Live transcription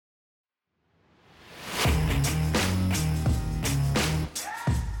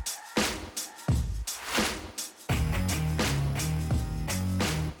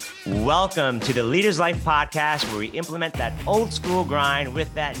Welcome to the Leaders Life podcast, where we implement that old school grind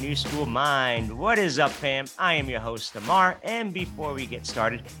with that new school mind. What is up, fam? I am your host, Amar. And before we get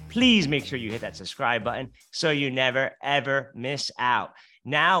started, please make sure you hit that subscribe button so you never, ever miss out.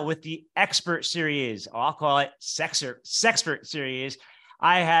 Now with the expert series, or I'll call it Sexpert series,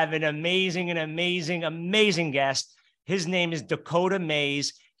 I have an amazing guest. His name is Dakota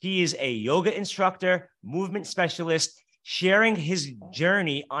Mays. He is a yoga instructor, movement specialist, sharing his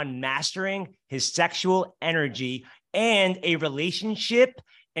journey on mastering his sexual energy, and a relationship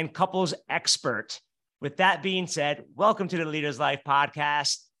and couples expert. With that being said, welcome to the Leaders Life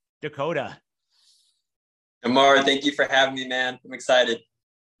podcast, Dakota. Amar, thank you for having me, man. I'm excited.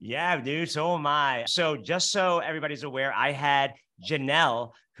 Yeah, dude, so am I. So just so everybody's aware, I had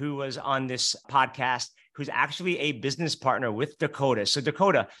Janelle, who was on this podcast, who's actually a business partner with Dakota. So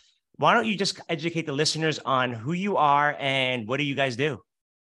Dakota, why don't you just educate the listeners on who you are and what do you guys do?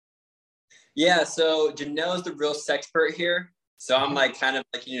 Yeah, so Janelle's the real sexpert here. So I'm like kind of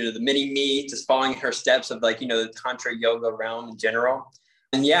like, the mini me, just following her steps of like, the Tantra yoga realm in general.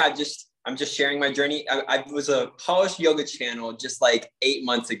 And yeah, I'm just sharing my journey. I was a polished yoga channel just like 8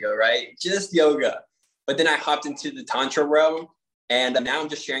 months ago, right? Just yoga. But then I hopped into the Tantra realm, and now I'm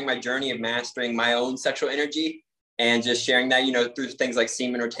just sharing my journey of mastering my own sexual energy and just sharing that, through things like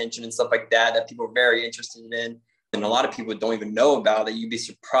semen retention and stuff like that people are very interested in. And a lot of people don't even know about that. You'd be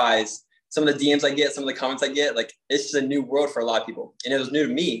surprised. Some of the DMs I get, some of the comments I get, like it's just a new world for a lot of people. And it was new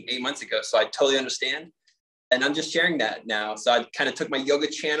to me 8 months ago. So I totally understand. And I'm just sharing that now. So I kind of took my yoga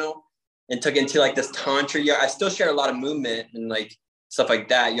channel and took it into like this Tantra yoga. I still share a lot of movement and like stuff like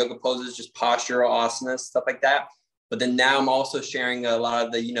that. Yoga poses, just postural asanas, stuff like that. But then now I'm also sharing a lot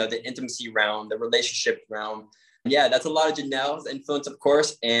of the, the intimacy realm, the relationship realm. Yeah, that's a lot of Janelle's influence, of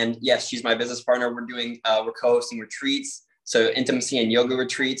course. And yes, she's my business partner. We're co-hosting retreats. So intimacy and yoga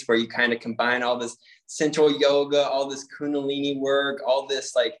retreats where you kind of combine all this central yoga, all this Kundalini work, all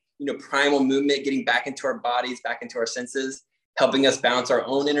this like, primal movement, getting back into our bodies, back into our senses, helping us balance our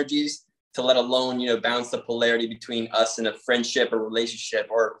own energies to let alone, balance the polarity between us and a friendship or relationship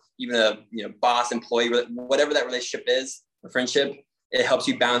or even a, boss employee, whatever that relationship is, a friendship, it helps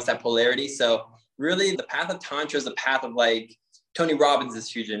you balance that polarity. So really the path of Tantra is the path of like, Tony Robbins is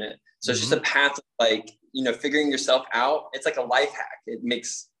huge in it. So it's just a path of like, figuring yourself out. It's like a life hack.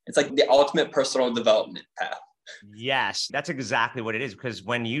 It's like the ultimate personal development path. Yes, that's exactly what it is. Because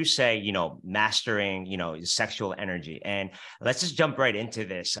when you say, mastering, sexual energy, and let's just jump right into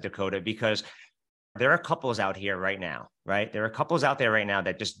this, Dakota, because there are couples out here right now, right? There are couples out there right now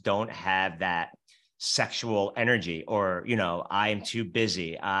that just don't have that sexual energy, or, I'm too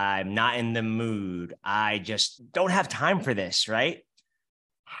busy. I'm not in the mood. I just don't have time for this, right?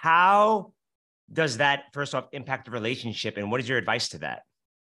 How does that first off impact the relationship? And what is your advice to that?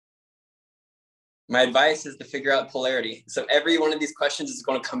 My advice is to figure out polarity. So every one of these questions is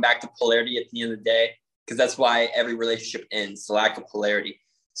going to come back to polarity at the end of the day, because that's why every relationship ends, the lack of polarity.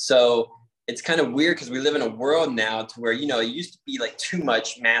 So it's kind of weird because we live in a world now to where, it used to be like too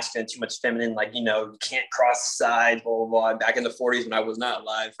much masculine, too much feminine, like, you can't cross sides, blah, blah, blah. Back in the 40s when I was not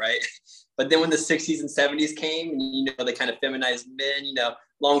alive, right? But then when the 60s and 70s came and, they kind of feminized men,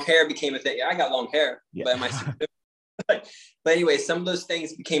 long hair became a thing. Yeah, I got long hair, but am I but anyway, some of those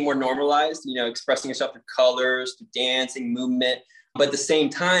things became more normalized, expressing yourself through colors, through dancing, movement. But at the same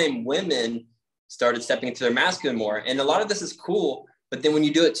time, women started stepping into their masculine more. And a lot of this is cool. But then when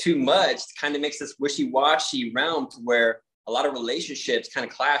you do it too much, it kind of makes this wishy-washy realm to where a lot of relationships kind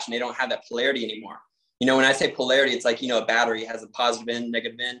of clash and they don't have that polarity anymore. When I say polarity, it's like, a battery has a positive end,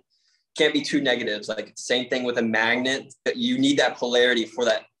 negative end. Can't be two negatives. Like same thing with a magnet. You need that polarity for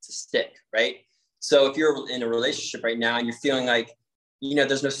that to stick, right? So if you're in a relationship right now and you're feeling like,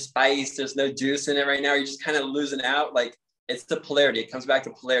 there's no spice, there's no juice in it right now, you're just kind of losing out. Like it's the polarity. It comes back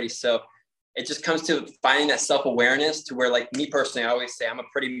to polarity. So it just comes to finding that self-awareness to where, like me personally, I always say I'm a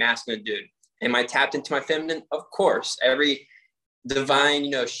pretty masculine dude. Am I tapped into my feminine? Of course. Every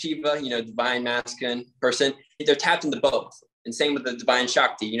divine, Shiva, divine masculine person, they're tapped into both. And same with the divine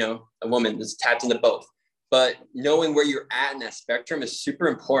Shakti, a woman is tapped into both. But knowing where you're at in that spectrum is super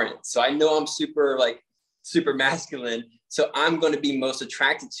important. So I know I'm super masculine. So I'm going to be most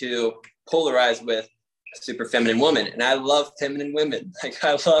attracted to, polarized with a super feminine woman. And I love feminine women. Like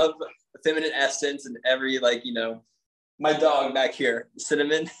I love the feminine essence and every, my dog back here,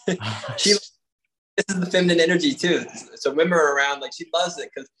 Cinnamon, this is the feminine energy too. So women are around, she loves it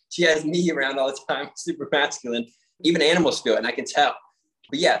because she has me around all the time, super masculine. Even animals feel it, and I can tell.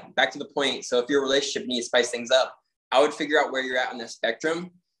 But yeah, back to the point. So if your relationship needs to spice things up, I would figure out where you're at on the spectrum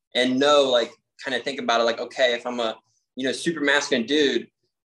and know, kind of think about it okay, if I'm a, super masculine dude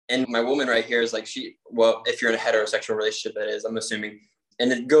And my woman right here is like, well, if you're in a heterosexual relationship, that is, I'm assuming,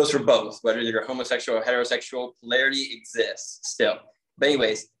 and it goes for both, whether you're homosexual or heterosexual, polarity exists still. But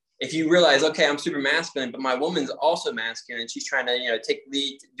anyways, if you realize, okay, I'm super masculine, but my woman's also masculine and she's trying to, take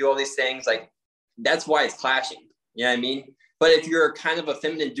lead, do all these things, like that's why it's clashing. You know what I mean? But if you're kind of a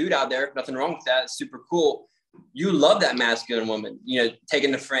feminine dude out there, nothing wrong with that. It's super cool. You love that masculine woman,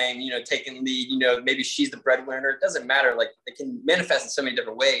 taking the frame, taking lead, maybe she's the breadwinner. It doesn't matter. Like it can manifest in so many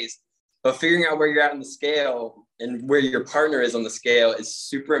different ways, but figuring out where you're at on the scale and where your partner is on the scale is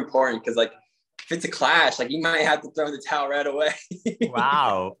super important. Cause like, if it's a clash, like you might have to throw the towel right away.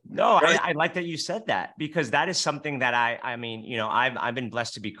 Wow. No, Right? I like that you said that, because that is something that I've been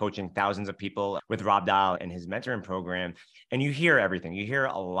blessed to be coaching thousands of people with Rob Dial and his mentoring program. And you hear everything. You hear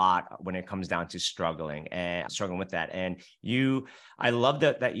a lot when it comes down to struggling with that. And I love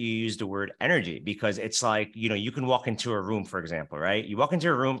that you use the word energy, because it's like, you can walk into a room, for example, right? You walk into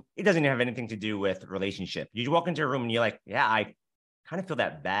a room, it doesn't have anything to do with relationship. You walk into a room and you're like, yeah, I kind of feel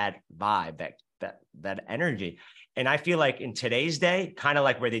that bad vibe, that energy. And I feel like in today's day, kind of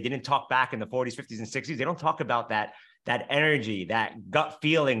like where they didn't talk back in the 40s, 50s, and 60s, they don't talk about that energy, that gut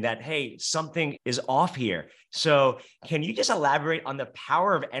feeling that, hey, something is off here. So can you just elaborate on the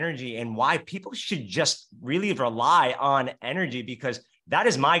power of energy and why people should just really rely on energy? Because that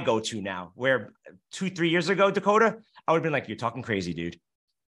is my go-to now, where 2-3 years ago, Dakota, I would have been like, you're talking crazy, dude.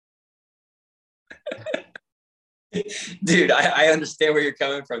 Dude, I understand where you're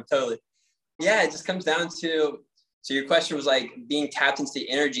coming from. Totally. Yeah, it just comes down to, so your question was like being tapped into the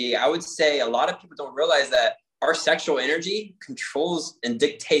energy. I would say a lot of people don't realize that our sexual energy controls and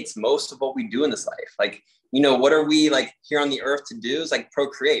dictates most of what we do in this life. Like, what are we like here on the earth to do is like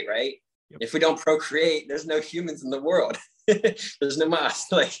procreate, right? Yep. If we don't procreate, there's no humans in the world. There's no mas,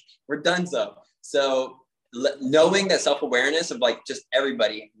 like we're donezo. So knowing that self-awareness of like just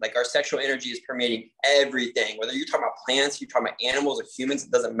everybody, like our sexual energy is permeating everything, whether you're talking about plants, you're talking about animals or humans,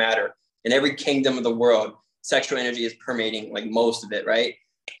 it doesn't matter. In every kingdom of the world, sexual energy is permeating like most of it, right?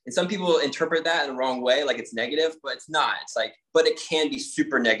 And some people interpret that in the wrong way, like it's negative, but it's not. It's like, but it can be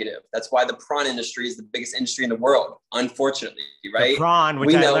super negative. That's why the prawn industry is the biggest industry in the world, unfortunately, right? The prawn,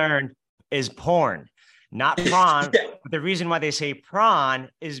 which I learned, is porn, not prawn. Yeah. But the reason why they say prawn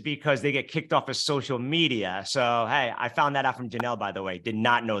is because they get kicked off of social media. So, hey, I found that out from Janelle, by the way. Did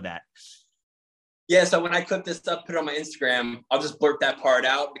not know that. Yeah, so when I clip this up, put it on my Instagram, I'll just blurt that part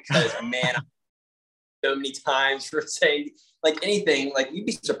out because, man, so many times for saying like anything, like you'd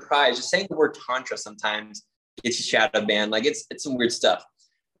be surprised. Just saying the word tantra sometimes gets you shadow banned. Like it's some weird stuff.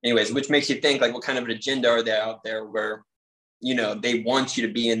 Anyways, which makes you think like what kind of an agenda are there out there where, they want you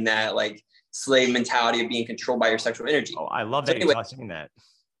to be in that like slave mentality of being controlled by your sexual energy. Oh, I love that you're saying that.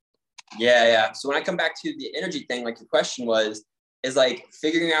 Yeah. So when I come back to the energy thing, like your question is like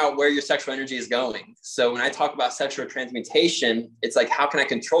figuring out where your sexual energy is going. So when I talk about sexual transmutation, it's like, how can I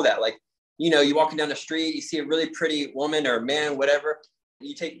control that? Like, you're walking down the street, you see a really pretty woman or man, whatever,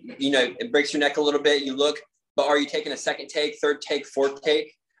 you take, it breaks your neck a little bit, you look, but are you taking a second take, third take, fourth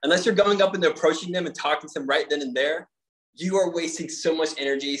take? Unless you're going up and approaching them and talking to them right then and there, you are wasting so much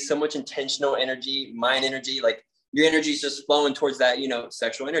energy, so much intentional energy, mind energy, like your energy is just flowing towards that,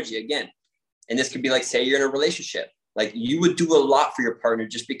 sexual energy again. And this could be like, say you're in a relationship. Like you would do a lot for your partner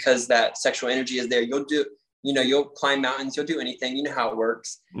just because that sexual energy is there. You'll do, you'll climb mountains, you'll do anything, you know how it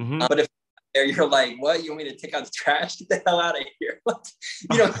works. Mm-hmm. But if you're like, what, you want me to take out the trash? Get the hell out of here.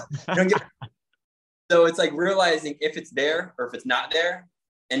 you don't get. So it's like realizing if it's there or if it's not there.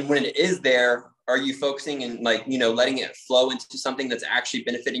 And when it is there, are you focusing and like, letting it flow into something that's actually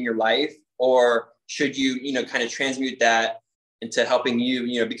benefiting your life? Or should you, kind of transmute that into helping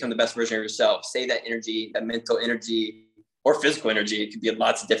you, become the best version of yourself? Save that energy, that mental energy or physical energy. It could be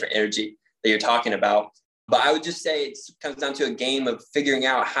lots of different energy that you're talking about. But I would just say it comes down to a game of figuring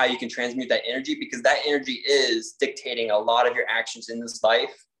out how you can transmute that energy, because that energy is dictating a lot of your actions in this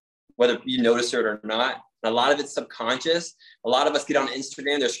life, whether you notice it or not. And a lot of it's subconscious. A lot of us get on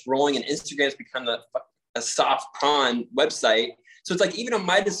Instagram, they're scrolling, and Instagram's become a soft prawn website. So it's like, even on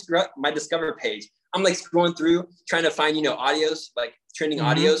my Discover page, I'm like scrolling through, trying to find, audios, like trending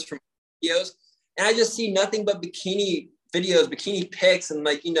audios from videos. And I just see nothing but bikini videos, bikini pics, and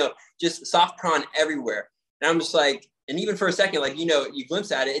like, just soft prawn everywhere. And I'm just like, and even for a second, like, you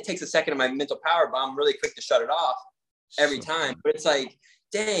glimpse at it, it takes a second of my mental power, but I'm really quick to shut it off every time. But it's like,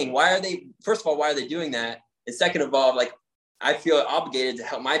 dang, first of all, why are they doing that? And second of all, like, I feel obligated to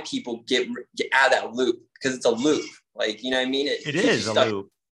help my people get out of that loop, because it's a loop. Like, you know what I mean? It is a loop.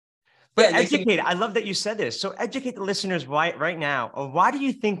 But educate, I love that you said this. So educate the listeners right now. Why do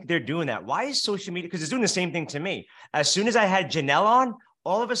you think they're doing that? Why is social media? Because it's doing the same thing to me. As soon as I had Janelle on,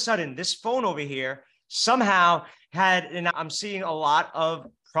 all of a sudden this phone over here somehow had, and I'm seeing a lot of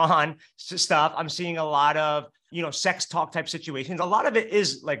prawn stuff. I'm seeing a lot of, sex talk type situations. A lot of it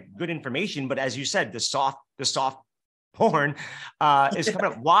is like good information, but as you said, the soft porn is coming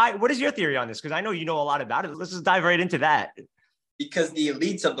up. Why? What is your theory on this? Because I know you know a lot about it. Let's just dive right into that. Because the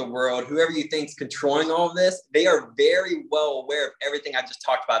elites of the world, whoever you think is controlling all of this, they are very well aware of everything I just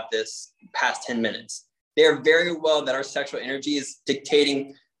talked about this past 10 minutes. They are very well that our sexual energy is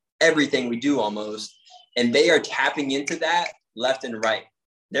dictating everything we do almost. And they are tapping into that left and right.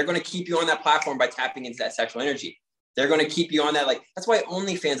 They're going to keep you on that platform by tapping into that sexual energy. They're going to keep you on that. Like, that's why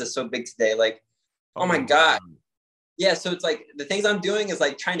OnlyFans is so big today. Like, oh my God. Yeah. So it's like the things I'm doing is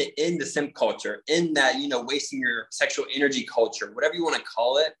like trying to end the simp culture, in that, wasting your sexual energy culture, whatever you want to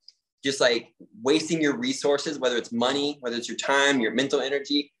call it, just like wasting your resources, whether it's money, whether it's your time, your mental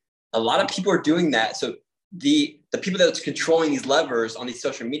energy. A lot of people are doing that. So the people that's controlling these levers on these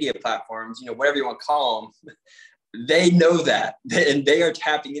social media platforms, whatever you want to call them, they know that, and they are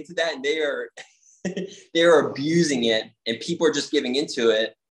tapping into that, and they are abusing it, and people are just giving into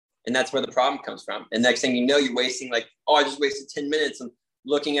it. And that's where the problem comes from. And next thing you know, you're wasting like, oh, I just wasted 10 minutes on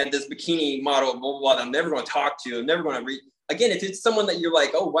looking at this bikini model, blah, blah, blah, that I'm never going to talk to. I'm never going to read. Again, if it's someone that you're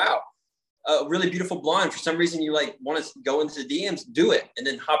like, oh, wow, a really beautiful blonde, for some reason you like want to go into the DMs, do it, and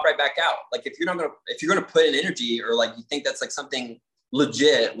then hop right back out. Like if you're going to put in energy, or like you think that's like something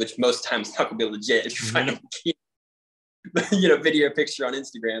legit, which most times it's not going to be legit if you find a bikini, video picture on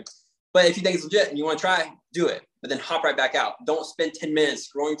Instagram. But if you think it's legit and you want to try, do it, but then hop right back out. Don't spend 10 minutes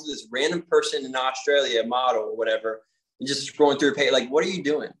scrolling through this random person in Australia, model or whatever, and just scrolling through a page. Like, what are you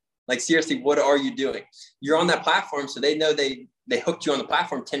doing? Like, seriously, what are you doing? You're on that platform, so they know they hooked you on the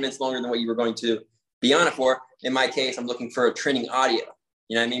platform 10 minutes longer than what you were going to be on it for. In my case, I'm looking for a trending audio.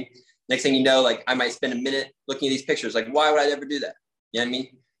 You know what I mean? Next thing you know, like I might spend a minute looking at these pictures. Like, why would I ever do that? You know what I mean?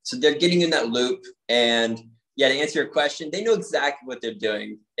 So they're getting in that loop, and yeah, to answer your question, they know exactly what they're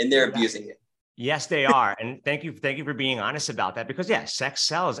doing, and they're abusing it. Yes, they are. And thank you for being honest about that, because sex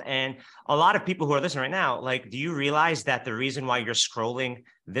sells. And a lot of people who are listening right now, like, do you realize that the reason why you're scrolling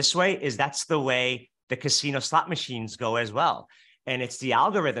this way is that's the way the casino slot machines go as well. And it's the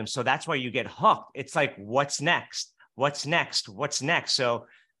algorithm. So that's why you get hooked. It's like, what's next? What's next? What's next? So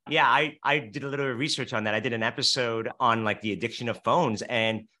yeah, I did a little bit of research on that. I did an episode on like the addiction of phones.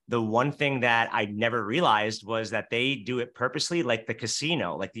 And the one thing that I never realized was that they do it purposely, like the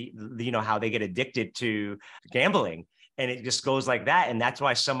casino, like how they get addicted to gambling, and it just goes like that. And that's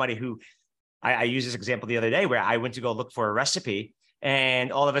why somebody who I used this example the other day, where I went to go look for a recipe,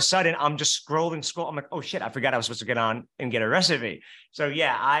 and all of a sudden I'm just scrolling. I'm like, oh shit, I forgot I was supposed to get on and get a recipe. So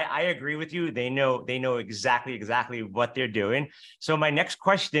yeah, I agree with you. They know exactly what they're doing. So my next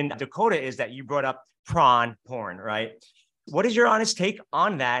question, Dakota, is that you brought up prawn porn, right? What is your honest take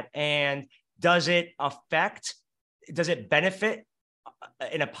on that? And does it benefit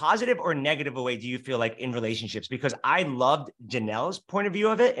in a positive or negative way, do you feel like, in relationships? Because I loved Janelle's point of view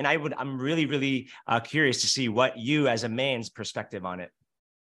of it. And I'm really, really curious to see what you as a man's perspective on it.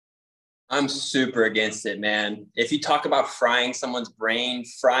 I'm super against it, man. If you talk about frying someone's brain,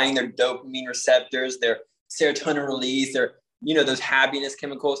 frying their dopamine receptors, their serotonin release, their, those happiness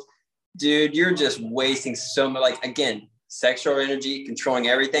chemicals, dude, you're just wasting so much. Like, again, sexual energy, controlling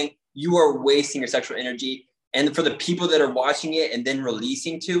everything. You are wasting your sexual energy. And for the people that are watching it and then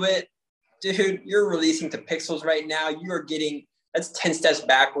releasing to it, dude, you're releasing to pixels right now. You are that's 10 steps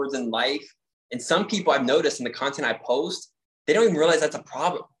backwards in life. And some people I've noticed in the content I post, they don't even realize that's a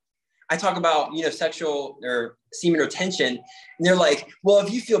problem. I talk about, sexual or semen retention, and they're like, well, if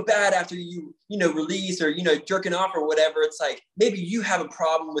you feel bad after you release or, jerking off or whatever, it's like, maybe you have a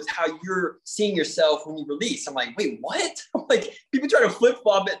problem with how you're seeing yourself when you release. I'm like, wait, what? I'm like, people try to flip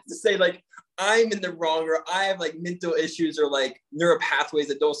flop it to say like, I'm in the wrong, or I have like mental issues or like neural pathways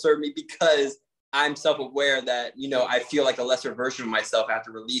that don't serve me because I'm self-aware that, I feel like a lesser version of myself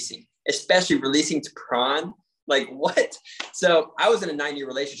after releasing, especially releasing to prawn. Like, what? So I was in a 9-year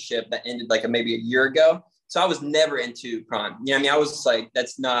relationship that ended like maybe a year ago. So I was never into prawn. I was just like,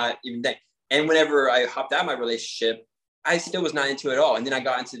 that's not even that. And whenever I hopped out of my relationship, I still was not into it at all. And then I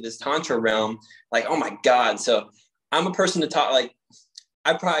got into this tantra realm, like, oh my God. So I'm a person to talk, like,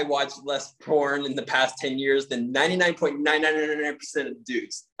 I probably watched less porn in the past 10 years than 99.999% of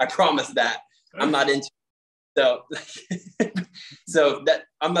dudes. I promise that. I'm not into it. So that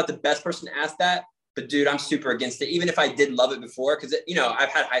I'm not the best person to ask that. But dude, I'm super against it. Even if I did love it before, because I've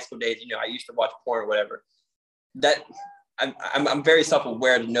had high school days. I used to watch porn or whatever. That I'm very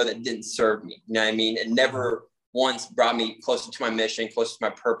self-aware to know that it didn't serve me. You know what I mean? It never once brought me closer to my mission, closer to my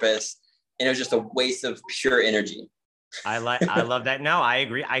purpose, and it was just a waste of pure energy. I love that. No, I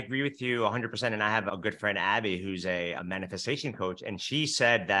agree. I agree with you 100%. And I have a good friend, Abby, who's a manifestation coach. And she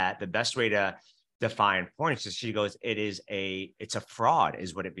said that the best way to define porn is just, she goes, it's a fraud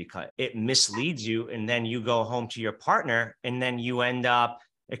is what it becomes. It misleads you. And then you go home to your partner and then you end up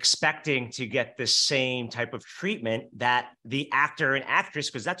expecting to get the same type of treatment that the actor and actress,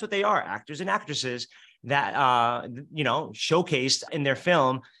 because that's what they are, actors and actresses that, showcased in their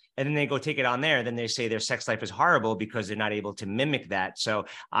film. And then they go take it on there. Then they say their sex life is horrible because they're not able to mimic that. So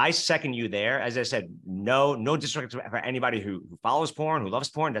I second you there. As I said, no disrespect for anybody who follows porn, who loves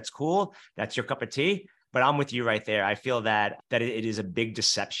porn. That's cool. That's your cup of tea. But I'm with you right there. I feel that it is a big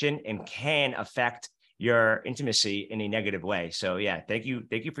deception and can affect your intimacy in a negative way. So yeah, thank you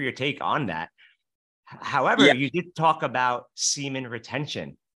for your take on that. However, Yeah. you did talk about semen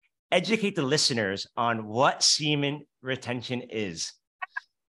retention. Educate the listeners on what semen retention is.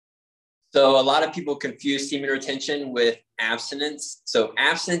 So a lot of people confuse semen retention with abstinence. So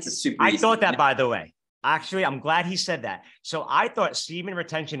abstinence is super easy. I thought that, by the way. Actually, I'm glad he said that. So I thought semen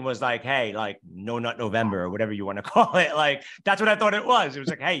retention was like, hey, like no nut November or whatever you want to call it. Like, that's what I thought it was. It was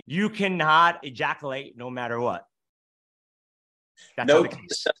like, hey, you cannot ejaculate no matter what. That's Nope. not the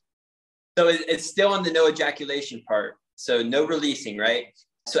case. So it's still on the no ejaculation part. So no releasing, right?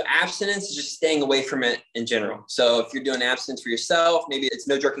 So abstinence is just staying away from it in general. So if you're doing abstinence for yourself, maybe it's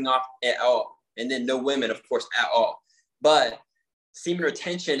no jerking off at all. And then no women, of course, at all. But semen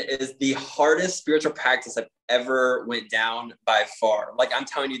retention is the hardest spiritual practice I've ever went down by far. Like I'm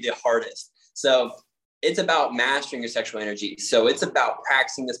telling you, the hardest. So it's about mastering your sexual energy. So it's about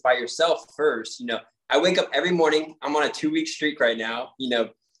practicing this by yourself first. I wake up every morning. I'm on a 2-week streak right now,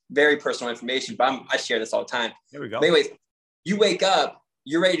 very personal information, but I share this all the time. There we go. But anyways, you wake up,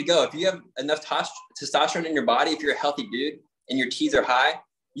 you're ready to go. If you have enough testosterone in your body, if you're a healthy dude and your T's are high,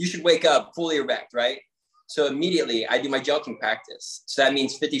 you should wake up fully erect, right? So immediately I do my jelqing practice. So that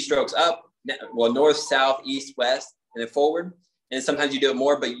means 50 strokes up, well, north, south, east, west, and then forward. And sometimes you do it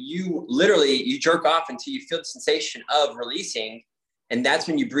more, but you jerk off until you feel the sensation of releasing. And that's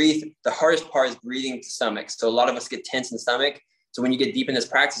when you breathe. The hardest part is breathing to stomach. So a lot of us get tense in the stomach. So when you get deep in this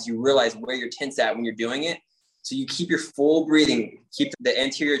practice, you realize where you're tense at when you're doing it. So you keep your full breathing, keep the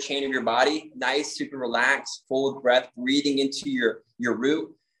anterior chain of your body nice, super relaxed, full of breath, breathing into your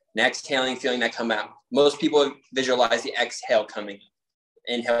root, and exhaling, feeling that come out. Most people visualize the exhale coming up.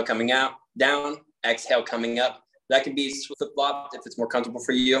 Inhale coming out, down, exhale coming up. That can be flip-flopped if it's more comfortable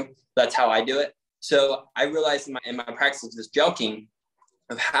for you. That's how I do it. So I realized in my practice of this jelqing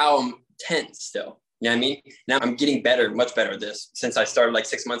of how I'm tense still. You know what I mean? Now I'm getting better, much better at this since I started like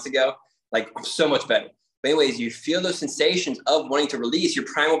 6 months ago. Like I'm so much better. But anyways, you feel those sensations of wanting to release. Your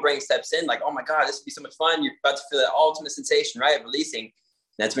primal brain steps in like, oh my God, this would be so much fun. You're about to feel that ultimate sensation, right? Releasing.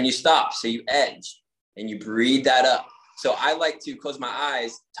 That's when you stop. So you edge and you breathe that up. So I like to close my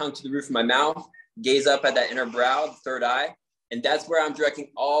eyes, tongue to the roof of my mouth, gaze up at that inner brow, the third eye. And that's where I'm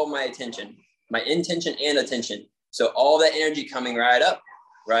directing all my attention, my intention and attention. So all that energy coming right up.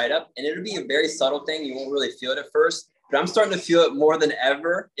 And it'll be a very subtle thing. You won't really feel it at first, but I'm starting to feel it more than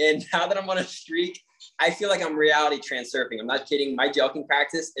ever. And now that I'm on a streak, I feel like I'm reality transurfing. I'm not kidding. My jelqing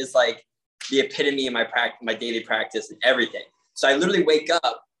practice is like the epitome of my daily practice and everything. So I literally wake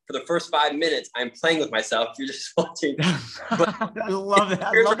up for the first 5 minutes. I'm playing with myself. You're just watching. But I love that.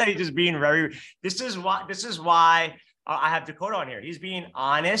 I love that he's just being very. This is why I have Dakota on here. He's being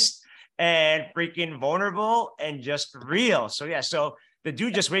honest and freaking vulnerable and just real. So yeah. So the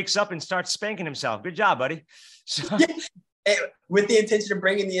dude just wakes up and starts spanking himself. Good job, buddy. So. With the intention of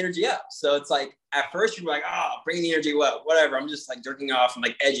bringing the energy up. So it's like, at first you're like, oh, bringing the energy up, whatever. I'm just like jerking off and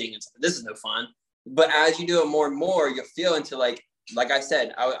like edging and stuff. This is no fun. But as you do it more and more, you'll feel into like I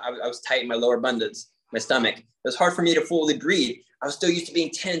said, I was tight in my lower abundance, my stomach. It was hard for me to fully breathe. I was still used to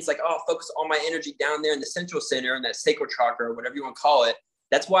being tense, like, oh, focus all my energy down there in the central center and that sacral chakra or whatever you want to call it.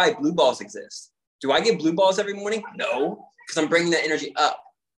 That's why blue balls exist. Do I get blue balls every morning? No, because I'm bringing that energy up.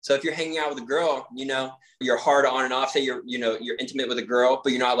 So if you're hanging out with a girl, you're hard on and off, say you're intimate with a girl,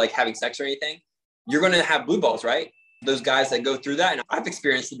 but you're not like having sex or anything, you're going to have blue balls, right? Those guys that go through that. And I've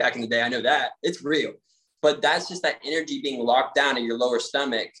experienced it back in the day. I know that it's real, but that's just that energy being locked down in your lower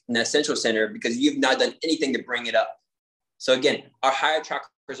stomach in that central center because you've not done anything to bring it up. So again, our higher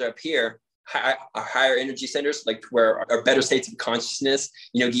chakras are up here, our higher energy centers, like where our better states of consciousness,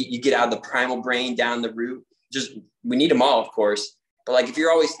 you get out of the primal brain down the root. We need them all, of course. But like, if you're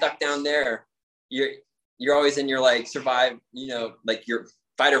always stuck down there, you're always in your like survive, like your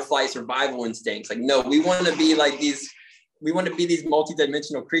fight or flight survival instincts. Like, no, we want to be like these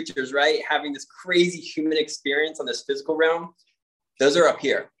multidimensional creatures, right? Having this crazy human experience on this physical realm. Those are up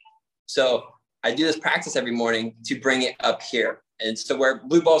here. So I do this practice every morning to bring it up here. And so where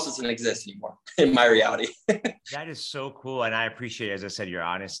blue balls doesn't exist anymore in my reality. That is so cool. And I appreciate, as I said, your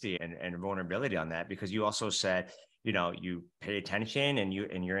honesty and vulnerability on that, because you also said, you pay attention and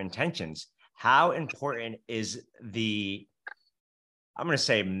your intentions. How important is I'm going to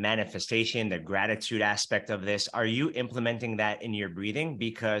say manifestation, the gratitude aspect of this? Are you implementing that in your breathing?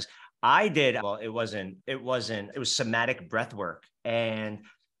 Because I did, well, it was somatic breath work. And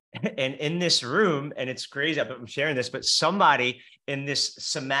in this room, and it's crazy, I'm sharing this, but somebody in this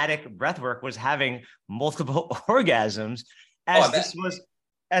somatic breath work was having multiple orgasms as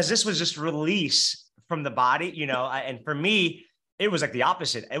this was just release from the body, and for me, it was like the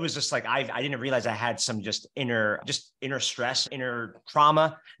opposite. It was just like, I didn't realize I had some just inner stress, inner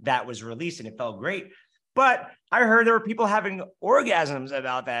trauma that was released, and it felt great. But I heard there were people having orgasms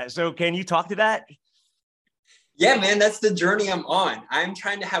about that. So can you talk to that? Yeah, man, that's the journey I'm on. I'm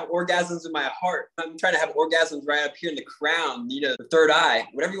trying to have orgasms in my heart. I'm trying to have orgasms right up here in the crown, the third eye,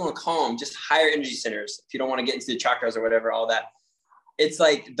 whatever you want to call them, just higher energy centers. If you don't want to get into the chakras or whatever, all that. It's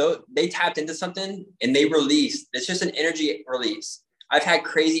like they tapped into something and they released. It's just an energy release. I've had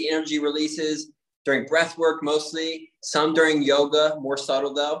crazy energy releases during breath work, mostly, some during yoga, more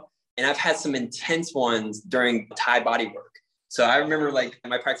subtle though. And I've had some intense ones during Thai body work. So I remember like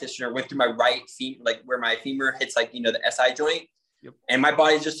my practitioner went through my right femur, like where my femur hits like, the SI joint. Yep. And my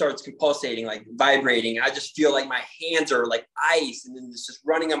body just starts compulsating, like vibrating. And I just feel like my hands are like ice. And then it's just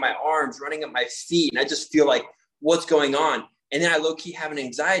running up my arms, running up my feet. And I just feel like, what's going on? And then I low-key have an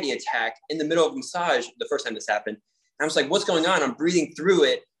anxiety attack in the middle of massage the first time this happened. And I was like, what's going on? I'm breathing through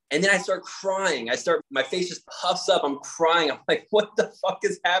it. And then I start crying. My face just puffs up. I'm crying. I'm like, what the fuck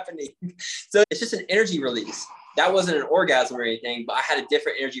is happening? So it's just an energy release. That wasn't an orgasm or anything, but I had a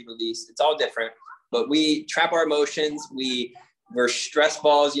different energy release. It's all different, but we trap our emotions. We're stress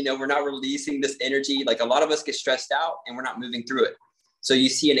balls, we're not releasing this energy. Like a lot of us get stressed out and we're not moving through it. So you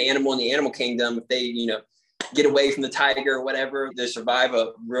see an animal in the animal kingdom, if they, get away from the tiger or whatever, they survive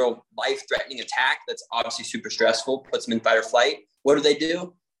a real life-threatening attack that's obviously super stressful, puts them in fight or flight. What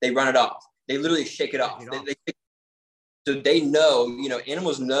do? They run it off. They literally shake it off. So they know,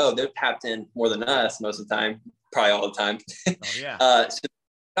 animals know they're tapped in more than us most of the time, probably all the time. Oh,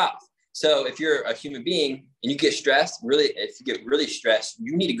 yeah. So if you're a human being and you get stressed, if you get really stressed,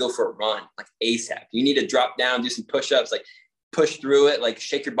 you need to go for a run, like ASAP. You need to drop down, do some push-ups, like push through it, like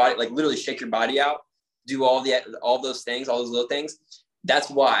shake your body, like literally shake your body out. Do all those things, all those little things. That's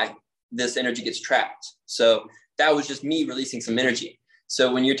why this energy gets trapped. So that was just me releasing some energy.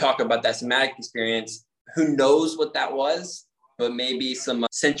 So when you're talking about that somatic experience, who knows what that was, but maybe some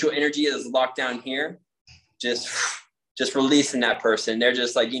central energy is locked down here, just releasing that person. They're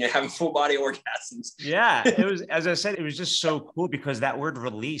just like, having full body orgasms. Yeah, it was, as I said, it was just so cool because that word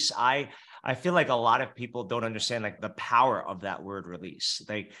release, I feel like a lot of people don't understand like the power of that word release.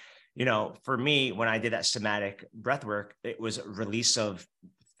 Like, for me, when I did that somatic breath work, it was a release of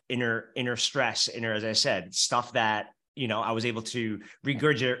inner stress, as I said, stuff that, I was able to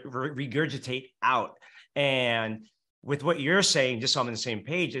regurgitate out. And with what you're saying, just so I'm on the same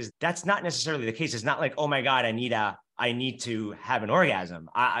page, is that's not necessarily the case. It's not like, oh my God, I need to have an orgasm.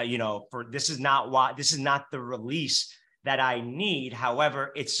 This is not the release that I need.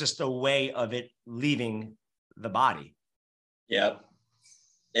 However, it's just a way of it leaving the body. Yeah.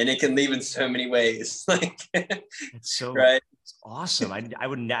 And it can leave in so many ways. It's so right. It's awesome. I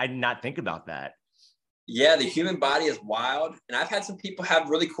did not think about that. Yeah, the human body is wild. And I've had some people have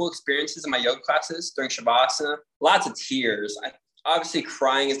really cool experiences in my yoga classes during Shavasana. Lots of tears. Obviously,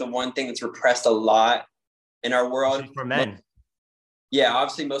 crying is the one thing that's repressed a lot in our world. For men. Yeah,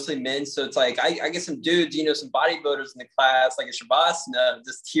 obviously, mostly men. So it's like, I get some dudes, some bodybuilders in the class, like a Shavasana,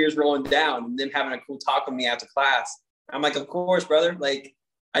 just tears rolling down and them having a cool talk with me after class. I'm like, of course, brother. Like,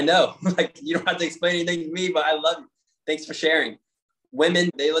 I know, like, you don't have to explain anything to me, but I love you. Thanks for sharing. Women,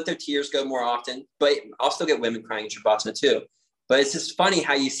 they let their tears go more often, but I'll still get women crying in Shavasana too. But it's just funny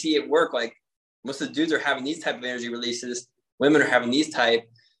how you see it work. Like most of the dudes are having these type of energy releases. Women are having these type.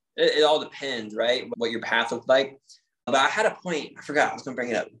 It all depends, right? What your path looks like. But I had a point. I forgot. I was going to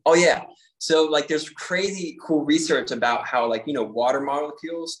bring it up. Oh, yeah. So like there's crazy cool research about how like, water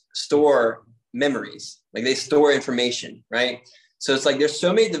molecules store memories. Like they store information, right? So it's like there's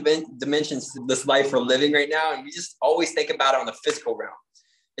so many dimensions to this life we're living right now. And we just always think about it on the physical realm.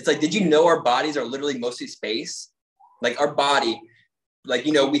 It's like, did you know our bodies are literally mostly space? Like our body, like,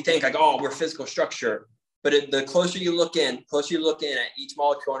 we think like, oh, we're physical structure. But the closer you look in at each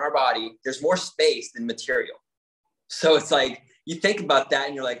molecule in our body, there's more space than material. So it's like, you think about that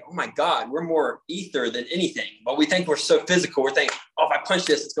and you're like, oh my God, we're more ether than anything. But we think we're so physical. We're thinking, oh, if I punch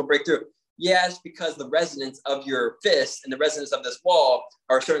this, it's going to break through. Yes, because the resonance of your fist and the resonance of this wall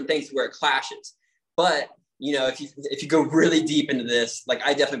are certain things where it clashes. But if you go really deep into this, like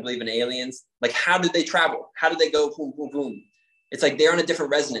I definitely believe in aliens. Like, how did they travel? How did they go boom, boom, boom? It's like they're on a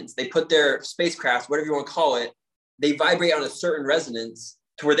different resonance. They put their spacecraft, whatever you want to call it, they vibrate on a certain resonance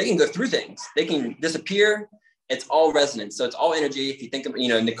to where they can go through things. They can disappear. It's all resonance. So it's all energy. If you think of,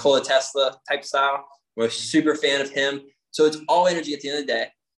 Nikola Tesla type style, we're a super fan of him. So it's all energy at the end of the day.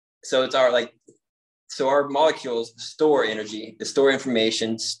 So it's our molecules store energy, they store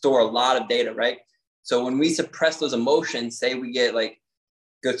information, store a lot of data, right? So when we suppress those emotions, say we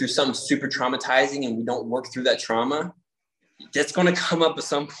go through something super traumatizing and we don't work through that trauma, that's going to come up at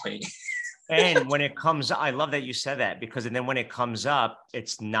some point. And when it comes, I love that you said that, because and then when it comes up,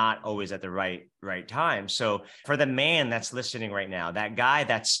 it's not always at the right time. So for the man that's listening right now, that guy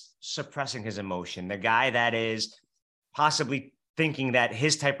that's suppressing his emotion, the guy that is possibly thinking that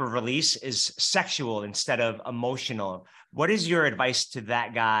his type of release is sexual instead of emotional, what is your advice to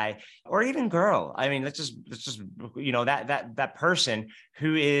that guy or even girl? I mean, let's just that person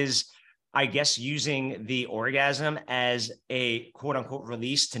who is, I guess, using the orgasm as a quote unquote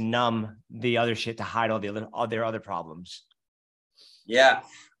release to numb the other shit, to hide all their other problems. Yeah,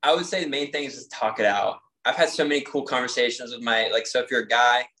 I would say the main thing is just talk it out. I've had so many cool conversations with so if you're a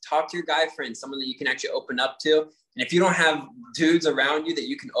guy, talk to your guy friend, someone that you can actually open up to. And if you don't have dudes around you that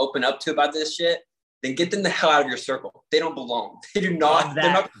you can open up to about this shit, then get them the hell out of your circle. They don't belong. They do not.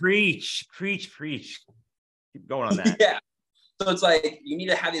 They're not. Preach. Keep going on that. Yeah. So it's like, you need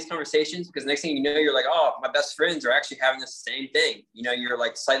to have these conversations, because next thing you know, you're like, oh, my best friends are actually having the same thing. You're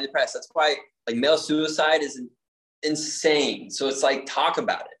like slightly depressed. That's why like male suicide is insane. So it's like, talk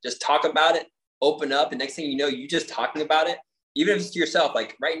about it. Just talk about it, open up. And next thing you know, you just talking about it, even if it's to yourself,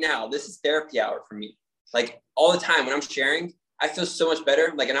 like right now, this is therapy hour for me. Like all the time when I'm sharing, I feel so much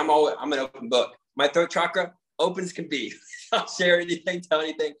better. Like, and I'm an open book. My throat chakra open as can be. I'll share anything, tell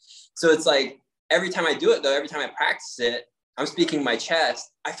anything. So it's like, every time I do it though, every time I practice it, I'm speaking my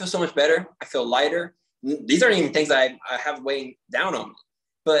chest. I feel so much better. I feel lighter. These aren't even things that I have weighing down on me,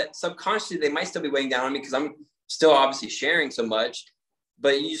 but subconsciously they might still be weighing down on me because I'm still obviously sharing so much,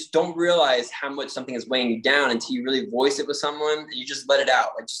 but you just don't realize how much something is weighing you down until you really voice it with someone and you just let it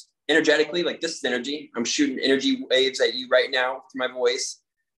out. Like, just energetically, like, this is energy. I'm shooting energy waves at you right now through my voice.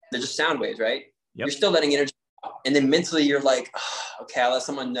 They're just sound waves, right? Yep. You're still letting energy out. And then mentally you're like, oh, okay, I'll let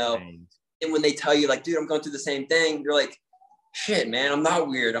someone know. Right. And when they tell you like, dude, I'm going through the same thing, you're like, shit, man, I'm not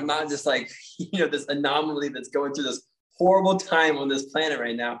weird. I'm not just like, this anomaly that's going through this horrible time on this planet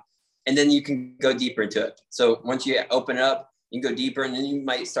right now. And then you can go deeper into it. So once you open it up, you can go deeper, and then you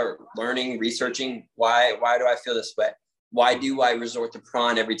might start learning, researching, why do I feel this way? Why do I resort to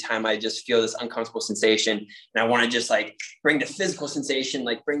prawn every time I just feel this uncomfortable sensation? And I want to just like bring the physical sensation,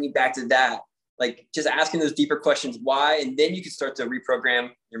 like bring me back to that. Like, just asking those deeper questions, why, and then you can start to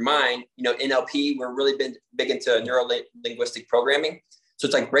reprogram your mind. NLP, we're really big into neuro-linguistic programming. So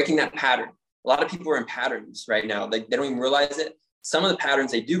it's like breaking that pattern. A lot of people are in patterns right now. Like, they don't even realize it. Some of the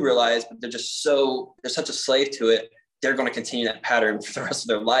patterns they do realize, but they're such a slave to it. They're going to continue that pattern for the rest of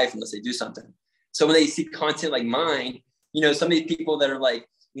their life unless they do something. So when they see content like mine, some of these people that are like,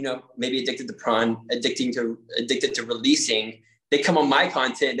 maybe addicted to prawn, addicted to releasing, they come on my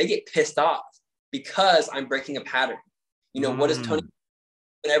content, they get pissed off because I'm breaking a pattern. What does Tony,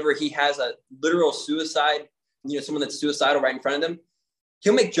 whenever he has a literal suicide, someone that's suicidal right in front of them,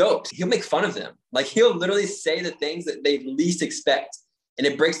 he'll make jokes. He'll make fun of them. Like, he'll literally say the things that they least expect. And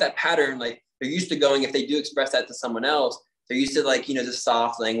it breaks that pattern. Like, they're used to going, if they do express that to someone else, they're used to like, the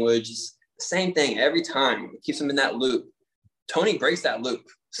soft language, the same thing every time. It keeps them in that loop. Tony breaks that loop.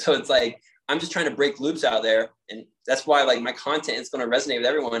 So it's like, I'm just trying to break loops out there. And that's why like my content is going to resonate with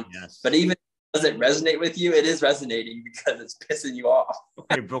everyone. Yes. But even does it resonate with you? It is resonating because it's pissing you off.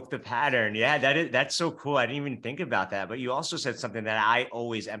 Okay, broke the pattern. Yeah, that's so cool. I didn't even think about that. But you also said something that I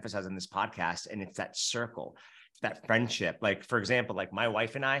always emphasize in this podcast, and it's that circle, it's that friendship. Like, for example, like my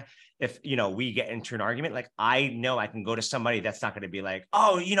wife and I, if we get into an argument, like, I know I can go to somebody that's not going to be like,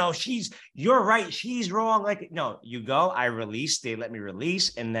 oh, you're right, she's wrong. Like, no, you go, I release, they let me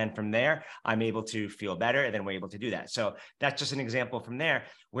release, and then from there, I'm able to feel better, and then we're able to do that. So that's just an example from there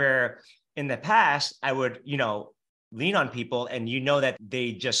where. In the past, I would, lean on people, and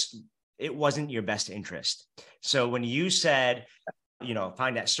that it wasn't your best interest. So when you said,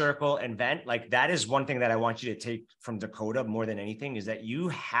 find that circle and vent, like, that is one thing that I want you to take from Dakota more than anything, is that you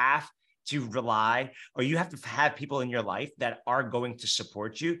have to rely, or you have to have people in your life that are going to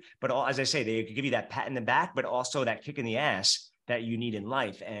support you. But as I say, they could give you that pat in the back, but also that kick in the ass that you need in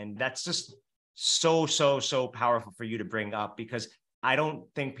life. And that's just so powerful for you to bring up, because I don't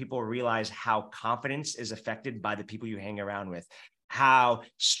think people realize how confidence is affected by the people you hang around with, how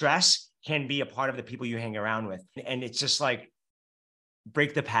stress can be a part of the people you hang around with. And it's just like,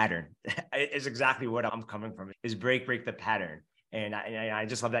 break the pattern is exactly what I'm coming from, is break the pattern. And I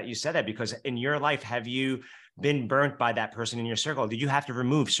just love that you said that, because in your life, have you been burnt by that person in your circle? Did you have to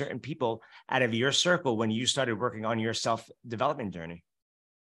remove certain people out of your circle when you started working on your self-development journey?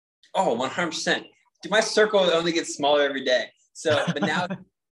 Oh, 100%. Dude, my circle only gets smaller every day. So, but now,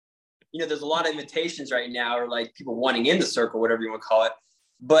 there's a lot of invitations right now, or like people wanting in the circle, whatever you want to call it.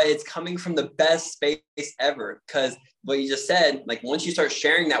 But it's coming from the best space ever, because what you just said, like once you start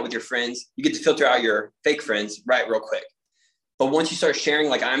sharing that with your friends, you get to filter out your fake friends, right, real quick. But once you start sharing,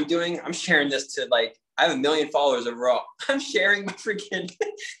 like I'm sharing this to, like, I have 1 million followers overall. I'm sharing my freaking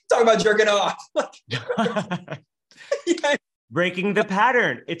talking about jerking off. Yeah. Breaking the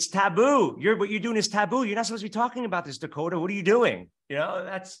pattern. It's taboo. What you're doing is taboo. You're not supposed to be talking about this, Dakota. What are you doing?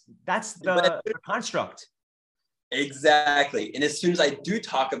 That's the construct. Exactly. And as soon as I do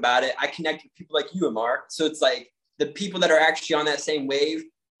talk about it, I connect with people like you, Amar. So it's like the people that are actually on that same wave,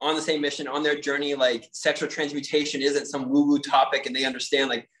 on the same mission, on their journey, like sexual transmutation isn't some woo-woo topic, and they understand,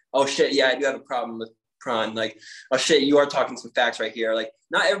 like, oh shit, yeah, I do have a problem with prawn. Like, oh shit, you are talking some facts right here. Like,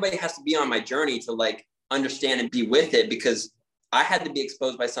 not everybody has to be on my journey to like understand and be with it, because I had to be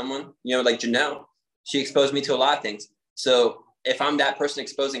exposed by someone, like Janelle. She exposed me to a lot of things. So if I'm that person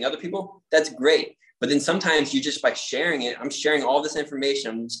exposing other people, that's great. But then sometimes you just, by sharing it, I'm sharing all this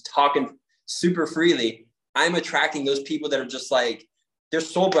information, I'm just talking super freely, I'm attracting those people that are just like, they're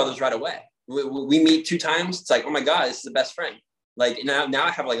soul brothers right away. We meet 2 times. It's like, oh my God, this is the best friend. Like now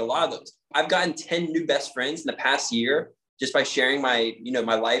I have like a lot of those. I've gotten 10 new best friends in the past year just by sharing my,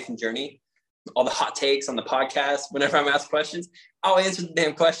 my life and journey, all the hot takes on the podcast. Whenever I'm asked questions, I'll answer the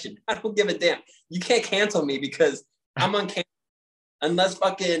damn question. I don't give a damn. You can't cancel me because I'm uncancelable. Unless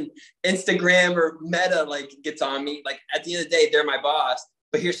fucking Instagram or Meta like gets on me. Like at the end of the day, they're my boss.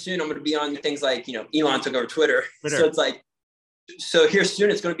 But here soon, I'm going to be on things like, Elon took over Twitter. So it's like, so here soon,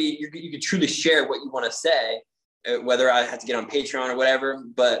 it's going to be, you can truly share what you want to say, whether I have to get on Patreon or whatever.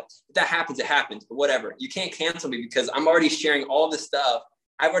 But if that happens, it happens. But whatever. You can't cancel me because I'm already sharing all this stuff.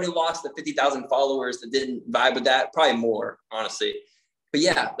 I've already lost the 50,000 followers that didn't vibe with that. Probably more, honestly. But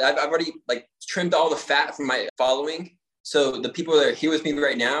yeah, I've already like trimmed all the fat from my following. So the people that are here with me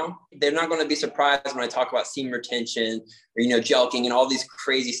right now, they're not going to be surprised when I talk about semen retention or, jelking and all these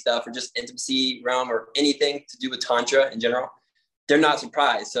crazy stuff, or just intimacy realm or anything to do with Tantra in general. They're not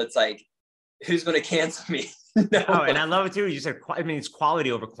surprised. So it's like, who's going to cancel me? No. Oh, and I love it too. You said, it's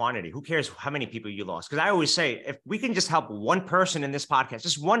quality over quantity. Who cares how many people you lost? Because I always say, if we can just help one person in this podcast,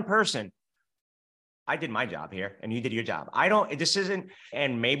 just one person, I did my job here and you did your job. This isn't,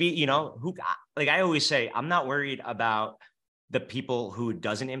 and maybe, I always say, I'm not worried about the people who it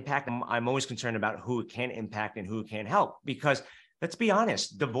doesn't impact. I'm always concerned about who it can impact and who it can help, because let's be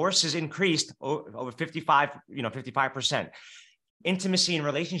honest, divorce has increased over 55%. Intimacy and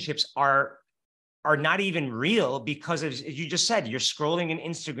relationships are not even real because, as you just said, you're scrolling in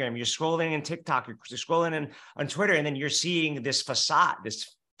Instagram, you're scrolling in TikTok, you're scrolling on Twitter, and then you're seeing this facade,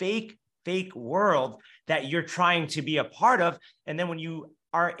 this fake world that you're trying to be a part of. And then when you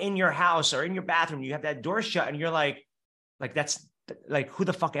are in your house or in your bathroom, you have that door shut and you're like, that's like, who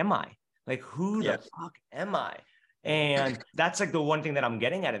the fuck am I? Like, who the fuck am I? And that's like the one thing that I'm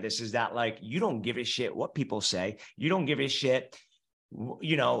getting out of this is that, like, you don't give a shit what people say. You don't give a shit,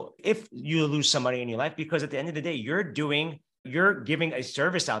 if you lose somebody in your life, because at the end of the day, you're giving a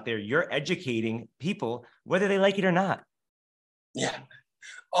service out there. You're educating people, whether they like it or not. Yeah.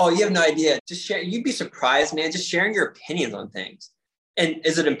 Oh, you have no idea. Just share. You'd be surprised, man. Just sharing your opinions on things. And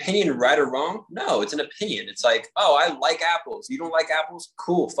is an opinion right or wrong? No, it's an opinion. It's like, oh, I like apples. You don't like apples?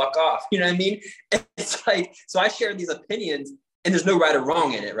 Cool. Fuck off. You know what I mean? It's like, so I share these opinions and there's no right or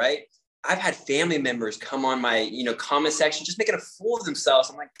wrong in it, right? I've had family members come on my, comment section, just making a fool of themselves.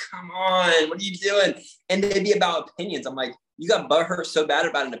 I'm like, come on, what are you doing? And they'd be about opinions. I'm like, you got butthurt so bad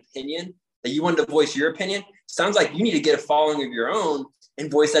about an opinion that you wanted to voice your opinion? Sounds like you need to get a following of your own and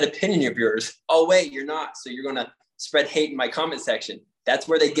voice that opinion of yours. Oh, wait, you're not. So you're going to spread hate in my comment section. That's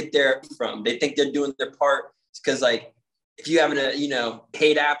where they get their from. They think they're doing their part. It's because, like, if you happen to,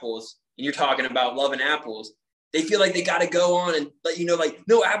 hate apples and you're talking about loving apples, they feel like they got to go on and let you know, like,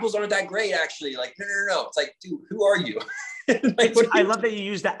 no, apples aren't that great, actually. Like, no. It's like, dude, who are you? Like, I love that you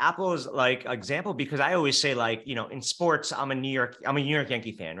use the apples like example, because I always say, like, in sports, I'm a New York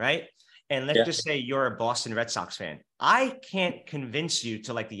Yankee fan, right? And let's just say you're a Boston Red Sox fan. I can't convince you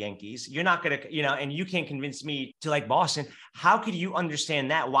to like the Yankees. You're not going to, and you can't convince me to like Boston. How could you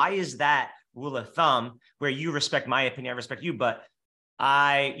understand that? Why is that rule of thumb where you respect my opinion, I respect you, but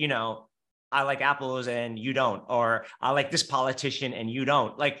I like apples and you don't, or I like this politician and you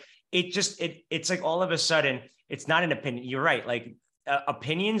don't. Like it's like all of a sudden, it's not an opinion. You're right. Like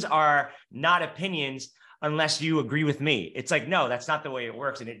opinions are not opinions unless you agree with me. It's like, no, that's not the way it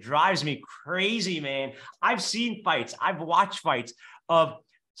works. And it drives me crazy, man. I've seen fights. I've watched fights of,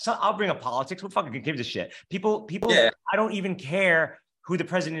 so I'll bring up politics. Who fucking gives a shit? People, yeah. I don't even care who the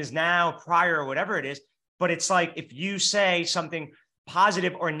president is now, prior, or whatever it is. But it's like, if you say something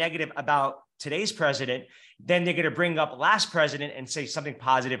positive or negative about today's president, then they're going to bring up last president and say something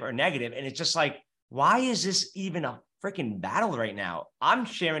positive or negative. And it's just like, why is this even a freaking battle right now? I'm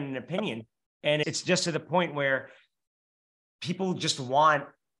sharing an opinion. And it's just to the point where people just want,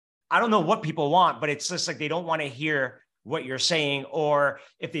 I don't know what people want, but it's just like, they don't want to hear what you're saying. Or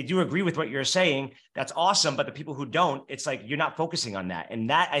if they do agree with what you're saying, that's awesome. But the people who don't, it's like, you're not focusing on that. And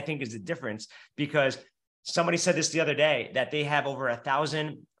that, I think, is the difference, because somebody said this the other day, that they have over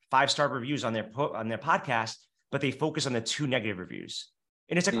 1,000 5-star reviews on their podcast, but they focus on the 2 negative reviews.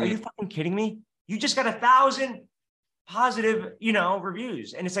 And it's like, are you fucking kidding me? You just got 1,000 positive,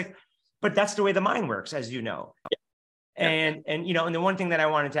 reviews. And it's like, but that's the way the mind works, as you know. Yeah. And and the one thing that I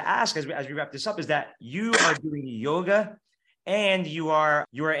wanted to ask as we wrap this up is that you are doing yoga and you are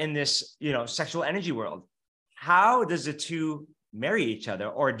in this, sexual energy world. How does the two marry each other,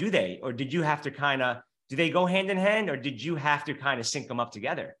 or do they, or did you have to do they go hand in hand, or did you have to kind of sync them up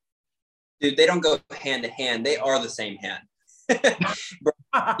together? Dude, they don't go hand in hand. They are the same hand.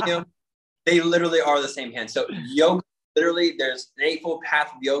 They literally are the same hand. So yoga, literally, there's an 8-fold path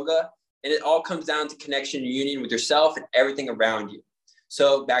of yoga, and it all comes down to connection and union with yourself and everything around you.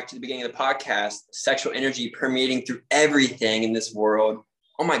 So back to the beginning of the podcast, sexual energy permeating through everything in this world.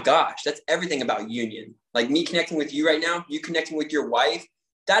 Oh my gosh, that's everything about union. Like me connecting with you right now, you connecting with your wife,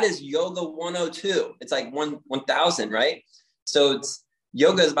 that is yoga 102. It's like 1,000, right? So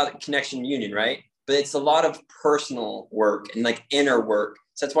yoga is about connection and union, right? But it's a lot of personal work and like inner work.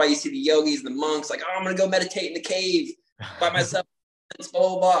 So that's why you see the yogis and the monks like, oh, I'm going to go meditate in the cave by myself. Blah,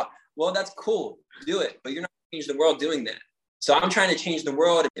 blah, blah. Well, that's cool. Do it. But you're not going to change the world doing that. So I'm trying to change the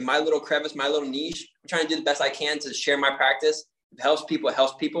world in my little crevice, my little niche. I'm trying to do the best I can to share my practice. If it helps people, it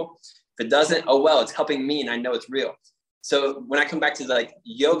helps people. If it doesn't, oh, well, it's helping me and I know it's real. So when I come back to like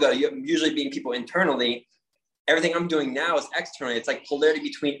yoga, usually being people internally, everything I'm doing now is externally. It's like polarity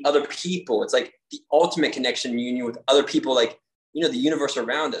between other people. It's like the ultimate connection and union with other people, like, the universe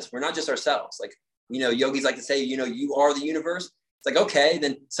around us. We're not just ourselves. Like, yogis like to say, you are the universe. It's like, okay,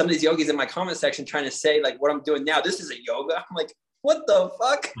 then some of these yogis in my comment section trying to say like what I'm doing now, this isn't yoga. I'm like, what the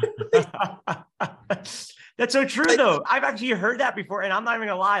fuck? That's so true though. I've actually heard that before, and I'm not even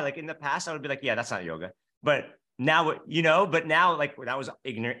gonna lie. Like in the past, I would be like, yeah, that's not yoga. But now, like that was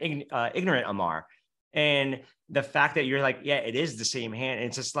ignorant Amar. And the fact that you're like, yeah, it is the same hand.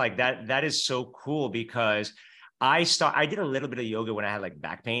 It's just like that is so cool, because I did a little bit of yoga when I had like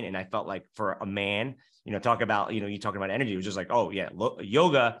back pain, and I felt like for a man, talk about, you talking about energy, it was just like, oh yeah,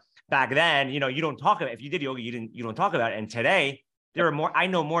 yoga back then, you don't talk about, if you did yoga, you don't talk about it. And today I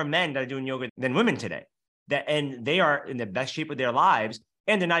know more men that are doing yoga than women today, and they are in the best shape of their lives,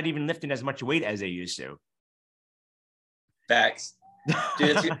 and they're not even lifting as much weight as they used to. Facts.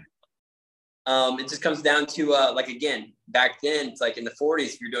 Dude, it just comes down to like, again, back then, it's like in the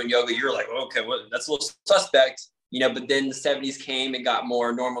 40s, if you're doing yoga, you're like, okay, well, that's a little suspect, but then the 70s came and got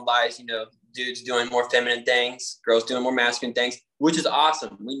more normalized, dudes doing more feminine things, girls doing more masculine things, which is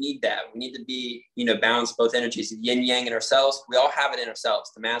awesome. We need that. We need to be, balance both energies, yin yang in ourselves. We all have it in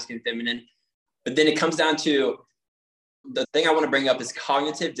ourselves, the masculine, feminine. But then it comes down to the thing I want to bring up is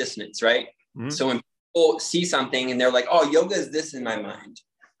cognitive dissonance, right? Mm-hmm. So when people see something and they're like, oh, yoga is this in my mind.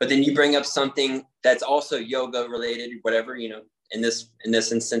 But then you bring up something that's also yoga related, whatever, in this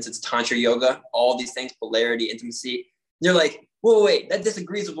instance, it's tantra yoga, all these things, polarity, intimacy. They're like, whoa, wait, that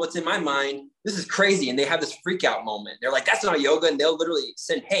disagrees with what's in my mind. This is crazy. And they have this freak out moment. They're like, that's not yoga. And they'll literally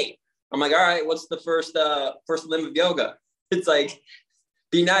send hate. I'm like, all right, what's the first limb of yoga? It's like,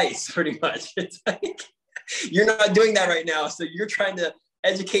 be nice, pretty much. It's like, you're not doing that right now. So you're trying to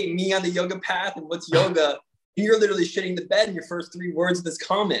educate me on the yoga path and what's yoga. You're literally shitting the bed in your first 3 words of this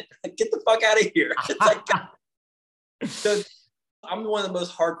comment. Like, get the fuck out of here. It's like, so I'm one of the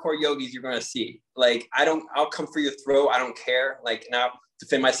most hardcore yogis you're going to see. Like, I'll come for your throat. I don't care. Like, now to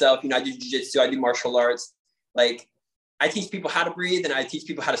defend myself, I do jiu-jitsu, I do martial arts. Like, I teach people how to breathe and I teach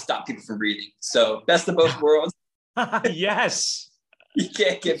people how to stop people from breathing. So best of both worlds. Yes. You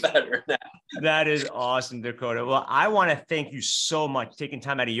can't get better than that. That is awesome, Dakota. Well, I want to thank you so much taking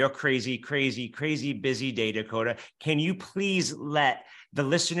time out of your crazy busy day, Dakota. Can you please let the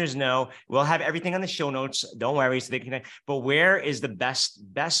listeners know? We'll have everything on the show notes. Don't worry, so they can connect. But where is the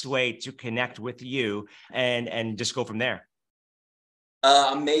best way to connect with you and just go from there?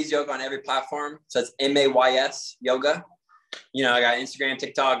 Maze Yoga on every platform. So it's MAYS Yoga. You know, I got Instagram,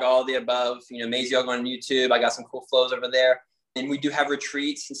 TikTok, all the above. You know, Maze Yoga on YouTube. I got some cool flows over there. And we do have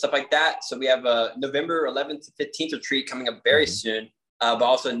retreats and stuff like that. So we have a November 11th to 15th retreat coming up very soon, but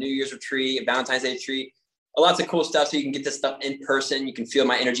also a New Year's retreat, a Valentine's Day retreat, lots of cool stuff. So you can get this stuff in person. You can feel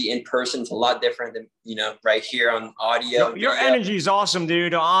my energy in person. It's a lot different than, you know, right here on audio. Your energy is awesome,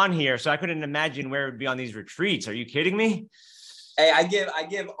 dude, on here. So I couldn't imagine where it would be on these retreats. Are you kidding me? Hey, I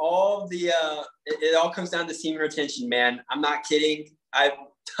give all the, it all comes down to semen retention, man. I'm not kidding. I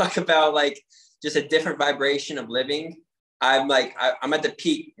talk about like just a different vibration of living. I'm at the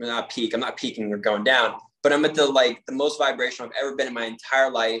peak, not peak. I'm not peaking or going down, but I'm at the most vibration I've ever been in my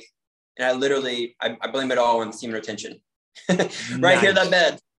entire life. And I literally, I blame it all on semen retention. Right here, that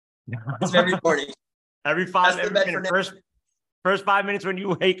bed. It's every morning. Every minutes, first 5 minutes when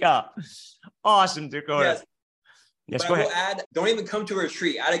you wake up. Awesome, Dakota. Yes, go ahead. I will add, don't even come to a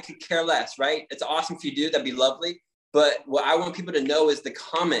retreat. I could care less, right? It's awesome if you do. That'd be lovely. But what I want people to know is the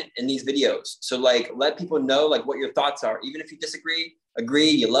comment in these videos. So like, let people know like what your thoughts are. Even if you disagree, agree,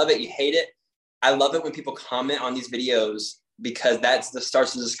 you love it, you hate it. I love it when people comment on these videos because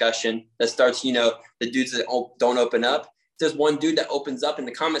starts the discussion. That starts, you know, the dudes that don't open up. If there's one dude that opens up in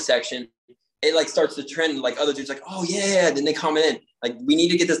the comment section, it like starts the trend. Like other dudes like, oh yeah. Then they comment in. Like we need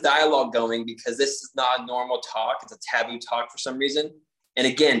to get this dialogue going because this is not a normal talk. It's a taboo talk for some reason. And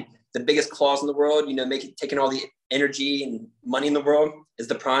again, the biggest clause in the world, you know, taking all the energy and money in the world is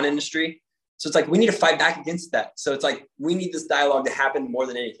the prawn industry. So it's like, we need to fight back against that. So it's like, we need this dialogue to happen more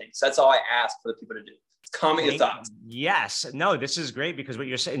than anything. So that's all I ask for the people to do. Comment your thoughts. Yes. No, this is great because what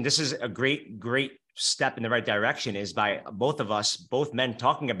you're saying, this is a great step in the right direction is by both of us, both men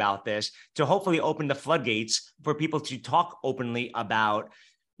talking about this to hopefully open the floodgates for people to talk openly about,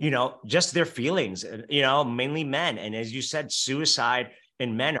 you know, just their feelings, you know, mainly men. And as you said, suicide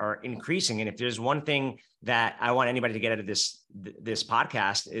in men are increasing. And if there's one thing that I want anybody to get out of this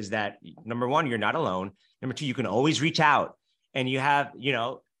podcast is that number one, you're not alone. Number two, you can always reach out and you have, you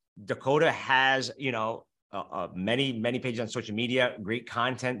know, Dakota has, you know, many pages on social media, great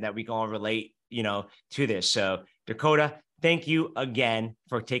content that we can all relate, you know, to this. So Dakota, thank you again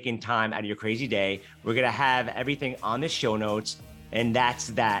for taking time out of your crazy day. We're going to have everything on the show notes. And that's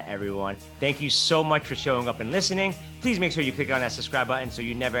that, everyone. Thank you so much for showing up and listening. Please make sure you click on that subscribe button so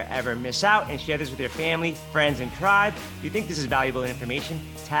you never, ever miss out and share this with your family, friends, and tribe. If you think this is valuable information,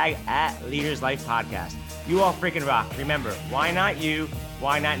 tag @Leaders Life Podcast. You all freaking rock. Remember, why not you?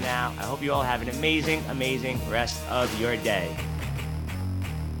 Why not now? I hope you all have an amazing rest of your day.